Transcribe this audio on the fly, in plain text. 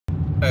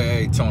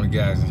Hey, Tony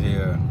Jackson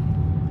here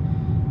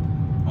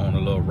on a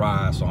little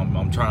ride. So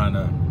I'm trying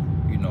to,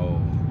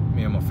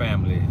 me and my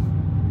family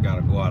got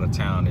to go out of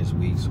town this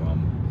week. So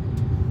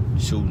I'm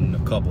shooting a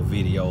couple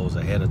videos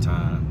ahead of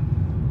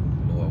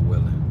time, Lord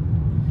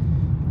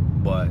willing.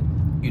 But,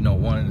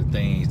 one of the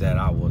things that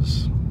I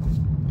was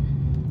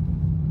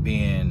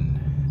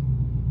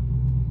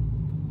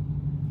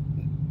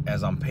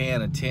as I'm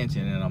paying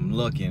attention and I'm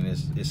looking,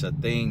 it's a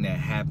thing that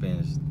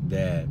happens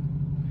that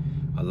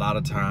a lot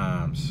of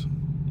times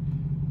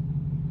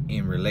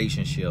in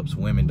relationships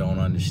women don't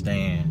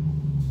understand,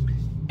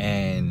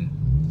 and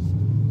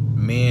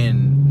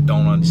men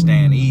don't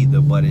understand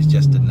either, but it's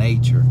just the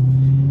nature.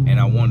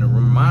 And I want to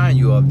remind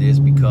you of this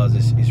because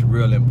it's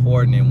real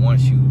important, and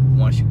once you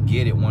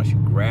get it, once you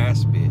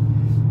grasp it,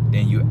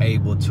 then you're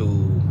able to,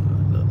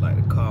 look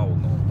like the car was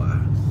going by,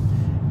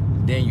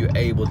 then you're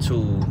able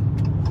to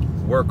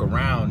work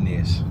around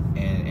this,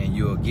 and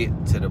you'll get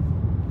to the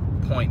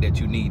point that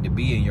you need to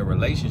be in your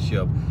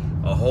relationship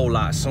a whole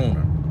lot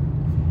sooner.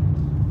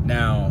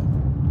 Now,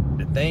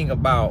 the thing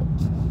about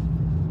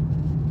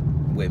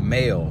with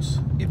males,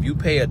 if you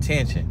pay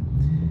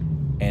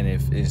attention, and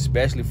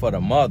especially for the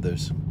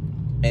mothers,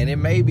 and it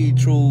may be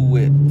true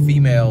with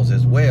females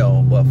as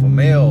well, but for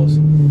males,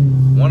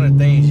 one of the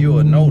things you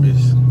will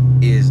notice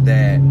is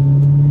that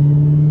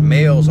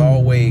males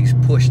always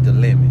push the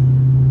limit.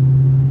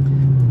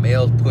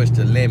 Males push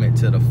the limit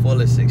to the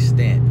fullest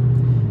extent.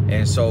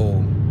 And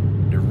so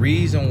the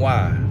reason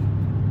why,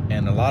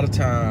 and a lot of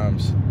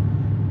times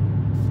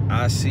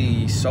I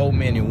see so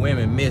many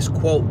women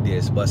misquote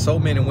this, but so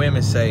many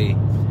women say,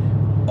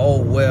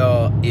 oh,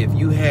 well, if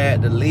you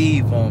had to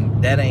leave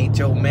him, that ain't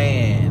your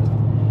man.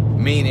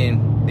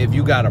 Meaning, if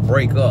you got to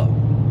break up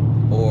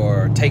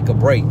or take a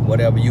break,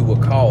 whatever you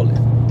would call it.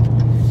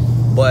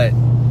 But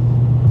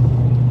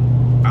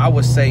I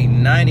would say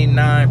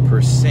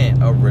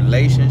 99% of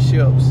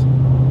relationships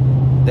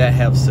that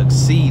have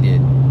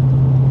succeeded,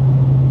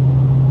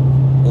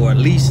 or at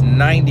least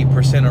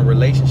 90% of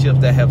relationships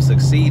that have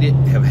succeeded,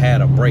 have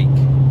had a break.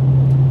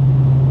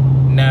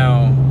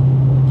 Now,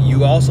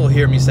 you also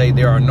hear me say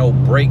there are no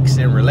breaks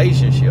in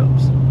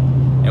relationships.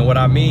 And what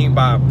I mean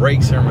by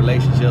breaks in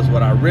relationships,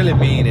 what I really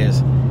mean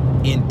is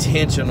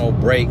intentional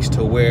breaks,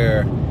 to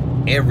where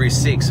every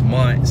 6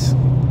 months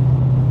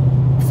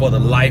for the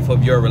life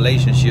of your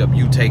relationship,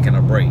 you taking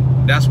a break.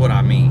 That's what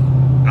I mean.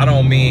 I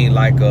don't mean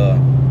like a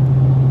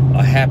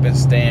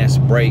happenstance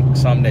break,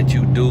 something that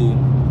you do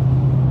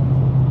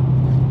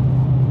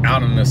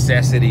out of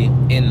necessity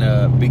in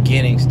the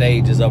beginning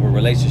stages of a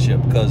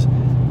relationship. Because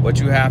what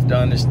you have to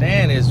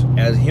understand is,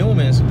 as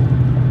humans,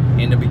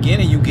 in the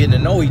beginning, you getting to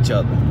know each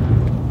other.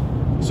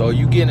 So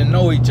you getting to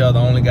know each other.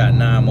 I only got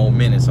 9 more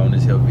minutes on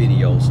this here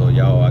video. So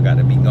y'all, I got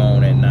to be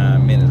gone at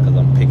 9 minutes because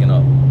I'm picking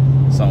up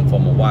something for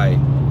my wife.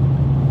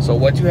 So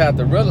what you have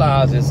to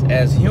realize is,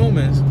 as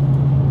humans,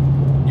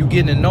 you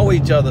getting to know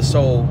each other.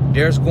 So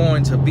there's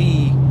going to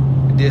be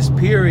this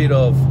period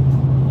of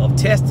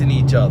testing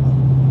each other,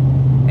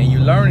 and you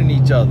learning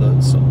each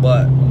other. So,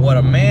 but what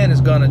a man is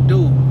gonna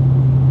do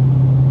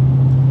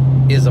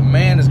is a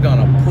man is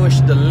gonna push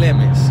the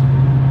limits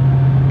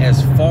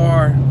as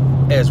far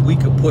as we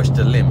could push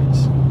the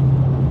limits.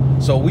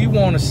 So we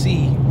want to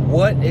see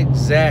what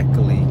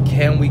exactly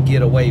can we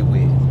get away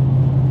with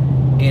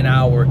in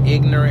our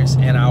ignorance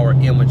and our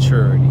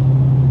immaturity.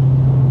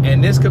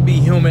 And this could be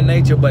human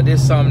nature, but this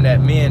is something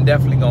that men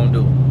definitely gonna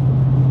do,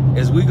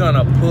 is we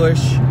gonna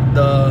push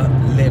the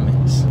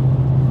limits.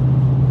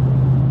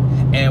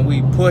 And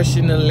we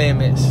pushing the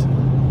limits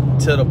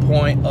to the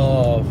point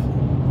of,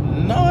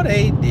 no,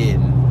 they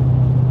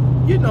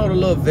didn't. You know, the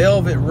little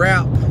velvet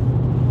wrap,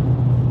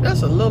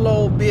 that's a little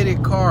old bitty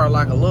car,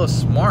 like a little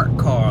smart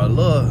car, a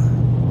little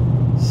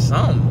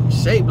something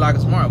shaped like a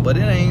smart, but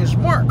it ain't a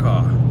smart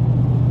car.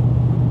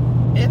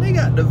 And they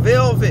got the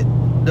velvet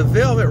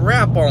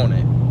wrap on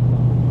it.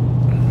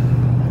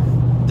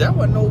 That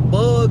wasn't no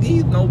bug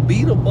either, no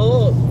Beetle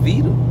bug,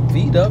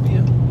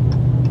 VW.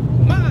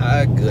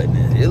 My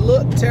goodness, it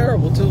looked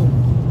terrible too.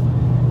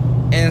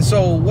 And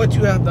so what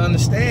you have to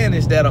understand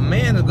is that a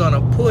man is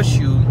gonna push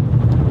you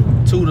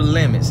to the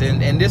limits.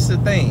 And this is the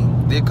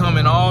thing, they come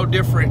in all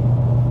different,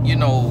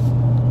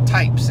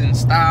 types and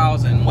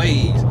styles and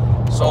ways.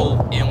 So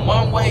in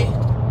one way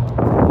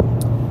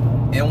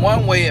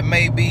it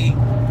may be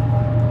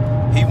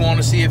he want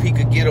to see if he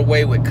could get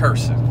away with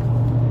cursing.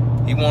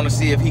 He want to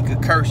see if he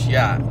could curse you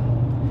out.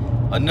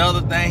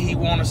 Another thing, he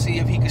want to see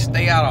if he could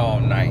stay out all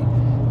night.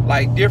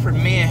 Like,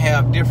 different men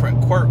have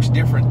different quirks,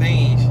 different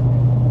things.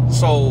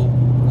 So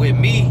with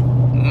me,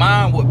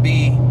 mine would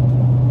be,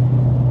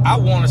 I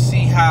want to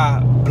see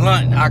how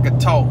blunt I could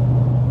talk.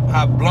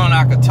 How blunt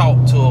I could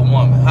talk to a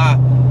woman. How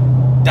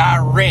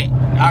direct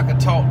I could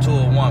talk to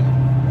a woman.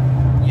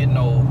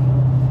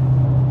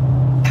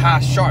 How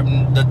sharp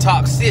the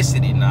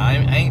toxicity. Now, I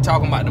ain't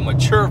talking about the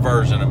mature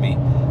version of me.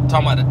 I'm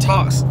talking about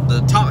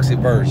the toxic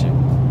version.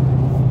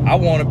 I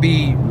want to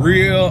be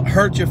real,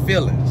 hurt your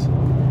feelings.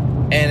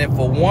 And if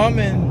a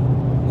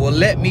woman will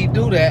let me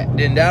do that,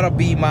 then that'll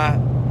be my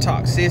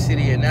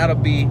toxicity, and that'll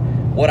be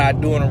what I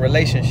do in a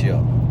relationship.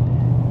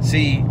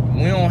 See,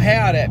 we don't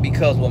have that,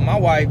 because what my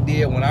wife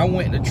did when I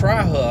went to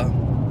try her,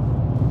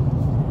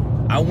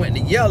 I went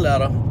to yell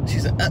at her. She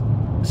said,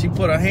 she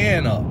put her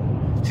hand up.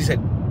 She said,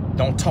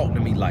 don't talk to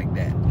me like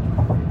that.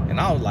 And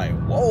I was like,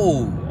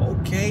 whoa,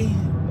 okay,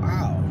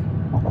 wow.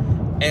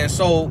 And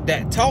so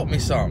that taught me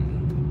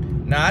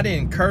something. Now, I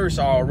didn't curse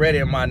already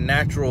in my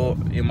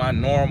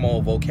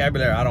normal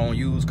vocabulary. I don't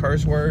use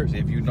curse words,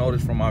 if you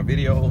notice from my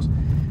videos.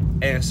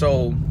 And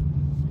so,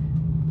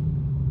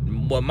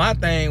 but my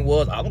thing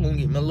was, I was gonna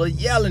get my little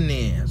yelling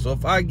in. So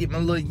if I get my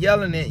little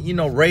yelling in, you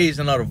know,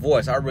 raising of the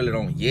voice, I really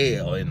don't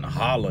yell and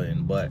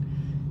hollering.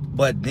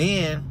 But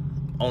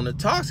then on the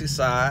toxic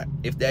side,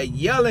 if that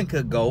yelling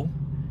could go,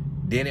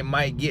 then it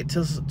might get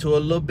to a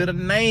little bit of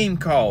name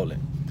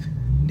calling.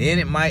 Then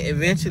it might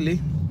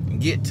eventually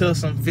get to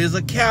some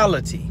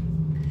physicality.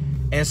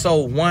 And so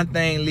one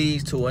thing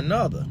leads to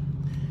another.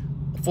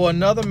 For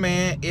another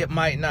man, it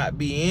might not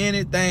be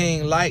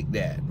anything like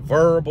that,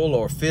 verbal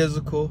or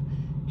physical.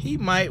 He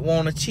might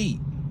want to cheat.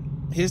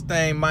 His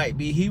thing might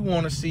be, he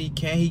want to see,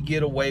 can he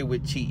get away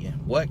with cheating?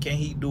 What can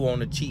he do on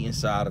the cheating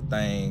side of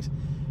things?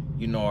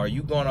 You know, are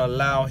you going to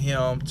allow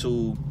him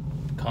to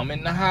come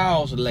in the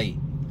house late?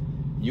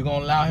 You're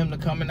going to allow him to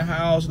come in the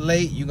house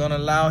late? You're going to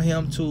allow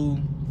him to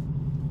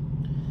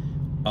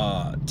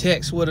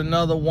text with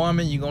another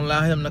woman? You're going to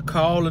allow him to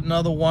call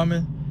another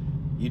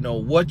woman? You know,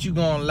 what you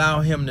going to allow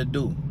him to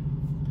do?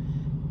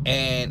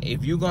 And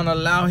if you're going to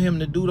allow him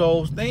to do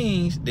those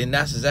things, then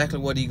that's exactly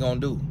what he's going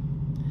to do,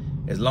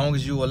 as long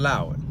as you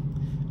allow it.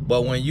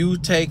 But when you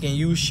take and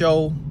you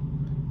show,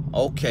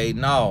 okay,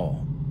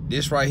 no,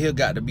 this right here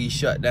got to be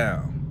shut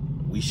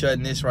down. We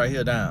shutting this right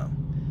here down.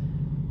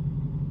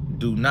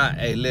 Do not,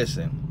 hey,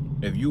 listen,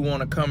 if you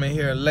want to come in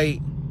here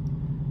late,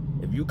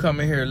 if you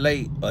come in here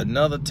late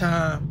another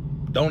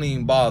time, don't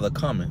even bother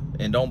coming,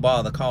 and don't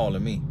bother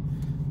calling me,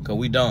 because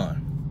we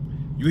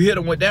done. You hit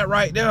him with that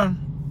right there,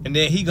 and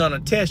then he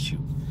gonna test you.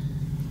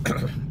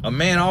 A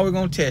man always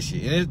gonna test you.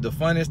 And it's the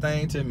funniest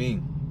thing to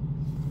me.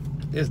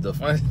 It's the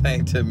funniest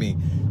thing to me.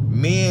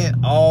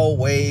 Men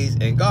always,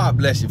 and God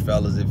bless you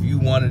fellas, if you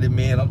one of the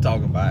men I'm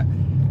talking about,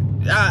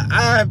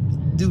 I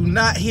do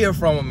not hear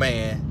from a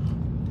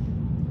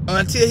man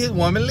until his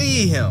woman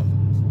leave him.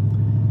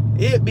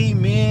 It be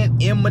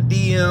men in my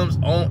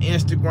DMs on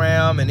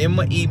Instagram and in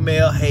my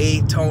email,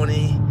 hey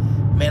Tony,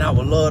 man, I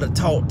would love to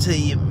talk to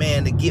you,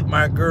 man, to get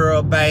my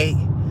girl back.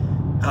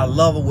 I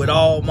love her with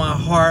all my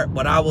heart,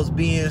 but I was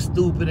being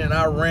stupid and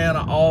I ran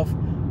her off.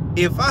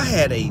 If I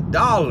had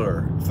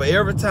 $1 for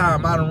every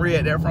time I done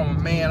read that from a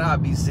man,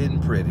 I'd be sitting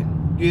pretty.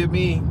 You hear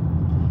me?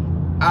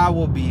 I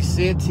will be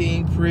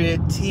sitting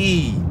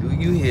pretty. Do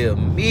you hear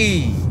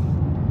me?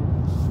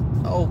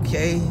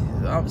 Okay,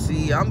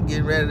 I'm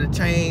getting ready to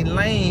change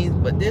lanes,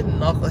 but this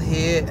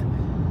knucklehead,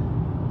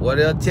 well,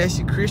 they'll test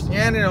your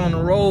Christianity on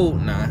the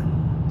road now.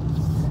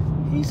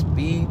 He's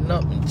speeding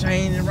up and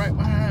changing right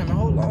behind me.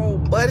 Hold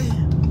on, buddy.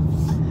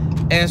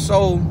 And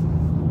so,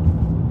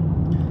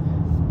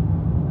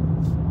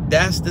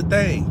 that's the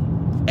thing.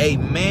 A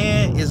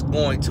man is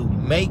going to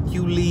make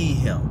you leave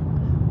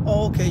him.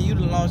 Oh, okay, you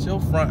done lost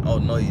your front. Oh,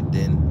 no, you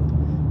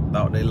didn't.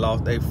 Thought they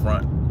lost their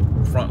front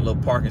little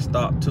parking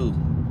stop, too.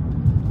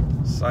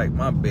 Psych,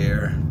 my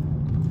bear.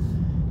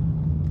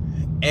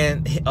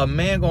 And a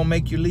man gonna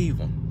make you leave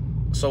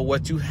him. So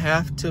what you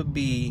have to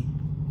be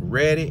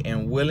ready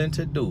and willing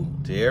to do,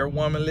 to every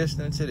woman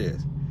listening to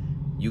this,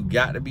 you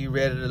got to be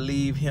ready to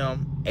leave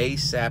him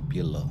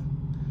ASAPula.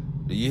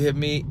 Do you hear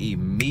me?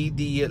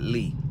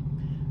 Immediately.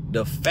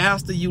 The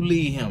faster you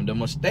leave him, the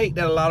mistake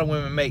that a lot of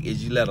women make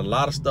is you let a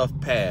lot of stuff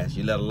pass.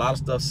 You let a lot of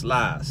stuff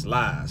slide.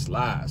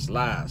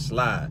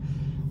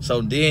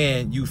 So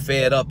then you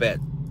fed up at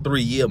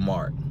 3-year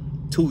mark,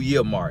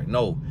 2-year mark.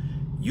 No,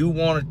 you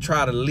want to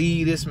try to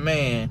leave this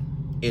man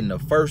in the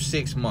first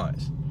 6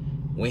 months.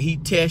 When he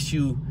tests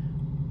you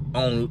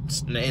on,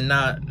 and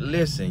not,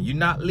 listen, you're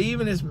not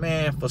leaving this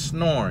man for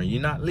snoring.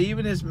 You're not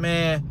leaving this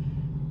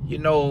man, you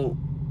know,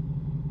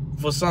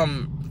 for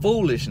something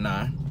foolish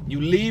now. You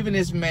leaving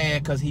this man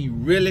because he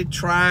really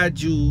tried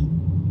you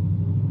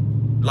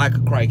like a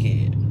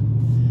crackhead.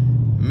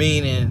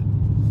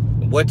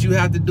 Meaning, what you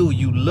have to do,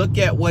 you look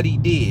at what he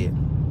did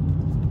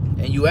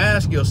and you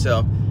ask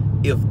yourself,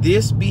 if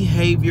this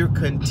behavior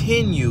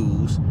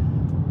continues,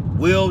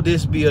 will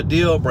this be a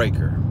deal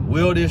breaker?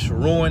 Will this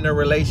ruin the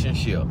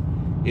relationship?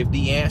 If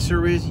the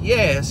answer is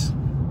yes,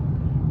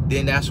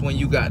 then that's when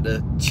you got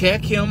to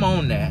check him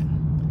on that.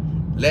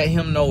 Let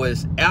him know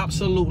it's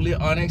absolutely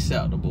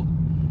unacceptable.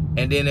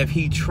 And then if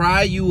he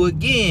try you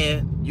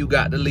again, you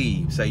got to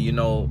leave. Say, you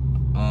know,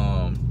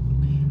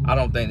 I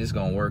don't think this is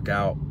going to work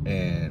out,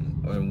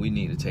 and we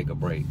need to take a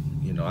break.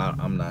 You know,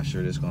 I'm not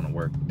sure this going to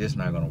work. This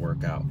not going to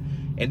work out.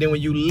 And then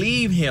when you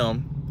leave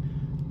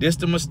him, this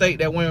the mistake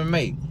that women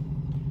make.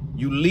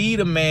 You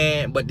leave a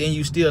man, but then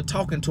you still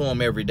talking to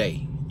him every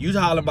day. You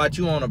hollering about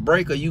you on a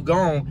break or you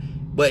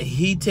gone, but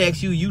he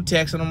texts you, you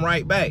texting him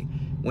right back.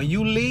 When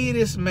you leave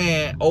this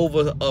man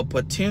over a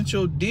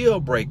potential deal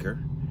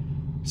breaker,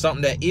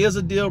 something that is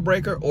a deal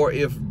breaker, or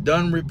if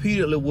done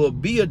repeatedly will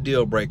be a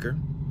deal breaker,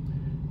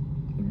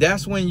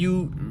 that's when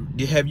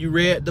have you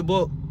read the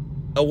book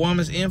A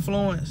Woman's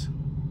Influence?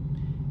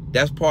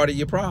 That's part of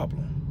your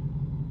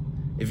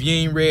problem. If you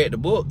ain't read the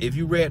book, if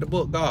you read the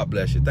book, God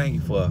bless you. Thank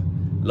you for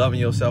loving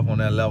yourself on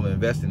that level,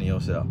 investing in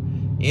yourself.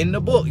 In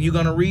the book, you're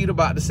going to read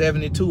about the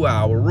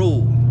 72-hour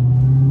rule.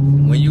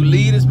 When you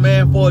leave this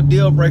man for a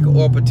deal breaker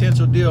or a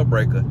potential deal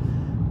breaker,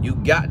 you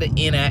got to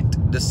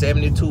enact the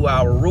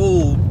 72-hour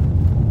rule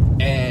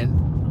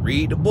and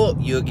read the book.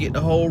 You'll get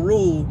the whole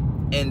rule,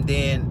 and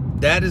then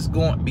that is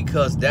going,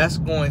 because that's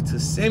going to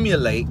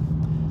simulate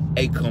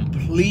a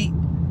complete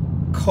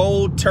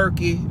cold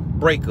turkey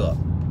breakup.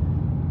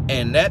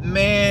 And that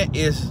man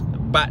is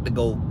about to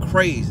go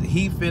crazy.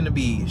 He finna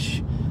be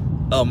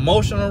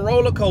emotional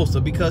roller coaster,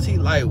 because he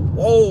like,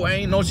 whoa, I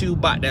ain't know she was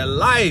about that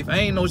life. I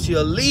ain't know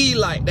she'll leave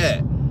like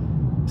that.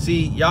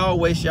 See, y'all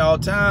waste y'all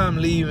time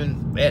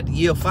leaving at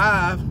year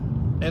 5,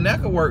 and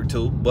that could work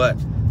too, but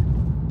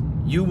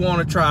you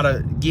want to try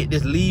to get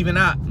this leaving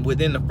out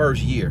within the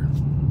first year.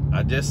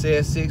 I just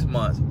said 6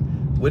 months.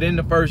 Within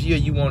the first year,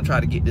 you want to try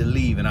to get this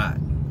leaving out.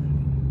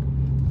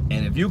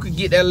 And if you could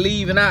get that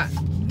leaving out,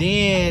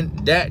 then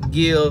that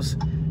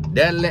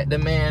let the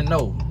man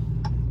know,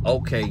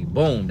 okay,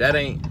 boom, that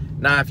ain't.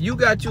 Now, if you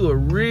got you a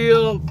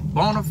real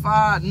bona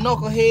fide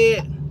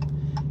knucklehead,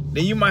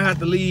 then you might have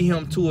to leave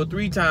him 2 or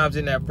 3 times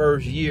in that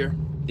first year,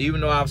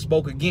 even though I've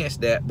spoke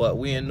against that, but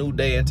we're in a new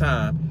day and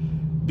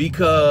time,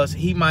 because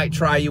he might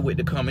try you with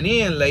the coming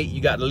in late.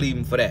 You got to leave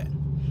him for that.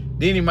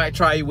 Then he might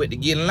try you with the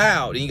getting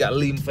loud, and you got to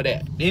leave him for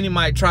that. Then he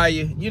might try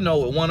you, you know,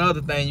 with one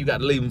other thing, you got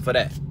to leave him for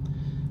that.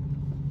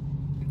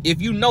 If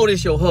you know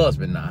this your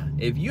husband now,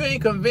 if you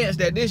ain't convinced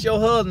that this your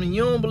husband,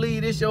 you don't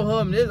believe this your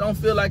husband, this don't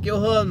feel like your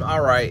husband,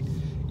 all right,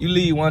 you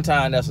leave one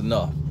time, that's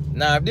enough.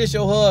 Now, if this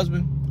your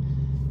husband,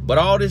 but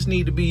all this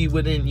need to be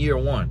within year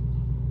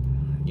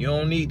 1. You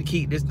don't need to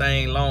keep this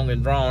thing long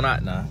and drawn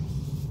out now.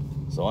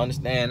 So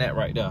understand that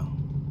right there.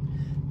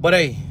 But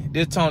hey,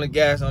 this Tony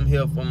Gas, I'm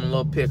here from a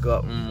little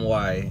pickup in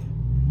Hawaii.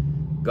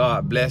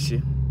 God bless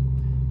you.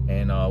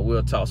 And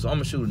we'll talk. So I'm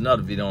gonna shoot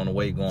another video on the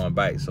way going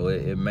back, so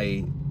it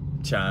may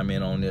chime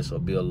in on this or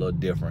be a little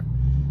different.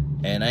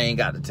 And I ain't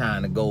got the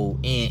time to go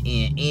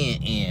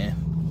in,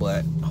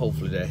 but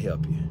hopefully that'll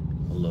help you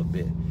a little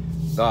bit.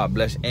 God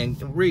bless you.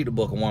 And read the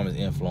book A Woman's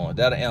Influence.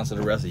 That'll answer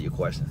the rest of your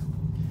question.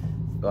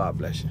 God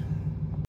bless you.